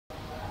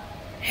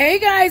Hey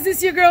guys,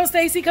 it's your girl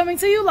Stacy coming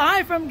to you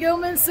live from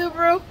Gillman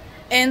Subaru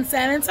in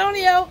San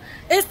Antonio.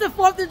 It's the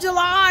 4th of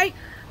July.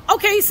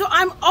 Okay, so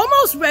I'm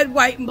almost red,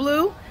 white, and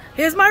blue.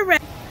 Here's my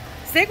red.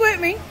 Stick with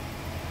me.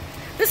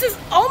 This is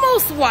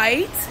almost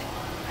white.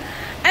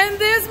 And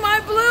there's my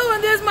blue,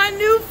 and there's my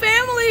new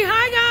family.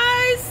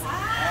 Hi guys.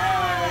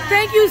 Hi.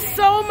 Thank you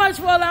so much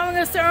for allowing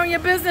us to earn your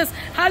business.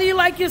 How do you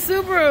like your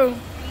Subaru?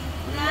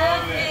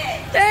 Love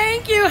it.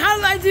 Thank you. How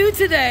did I do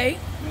today?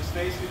 Miss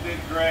Stacy did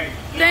great.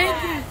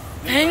 Thank you.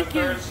 Thank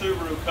you.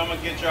 Subaru, come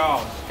and get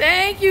y'all.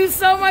 Thank you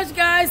so much,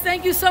 guys.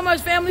 Thank you so much,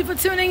 family, for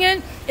tuning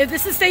in. If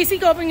this is Stacy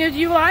coming to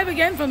you live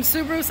again from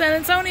Subaru San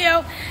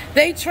Antonio.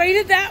 They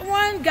traded that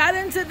one, got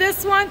into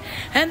this one,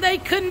 and they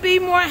couldn't be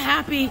more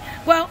happy.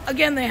 Well,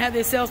 again, they had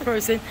their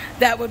salesperson.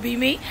 That would be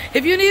me.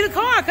 If you need a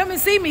car, come and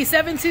see me,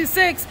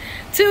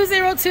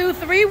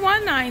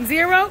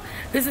 726-202-3190.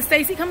 This is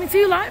Stacy coming to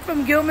you live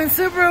from Gillman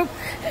Subaru.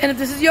 And if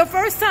this is your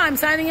first time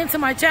signing into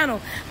my channel,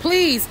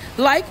 please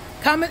like,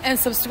 comment, and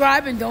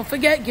subscribe. And don't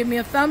forget, give me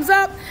a thumbs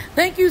up.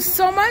 Thank you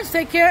so much.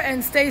 Take care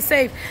and stay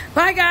safe.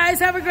 Bye, guys.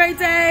 Have a great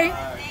day.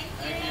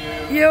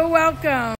 Thank you. You're welcome.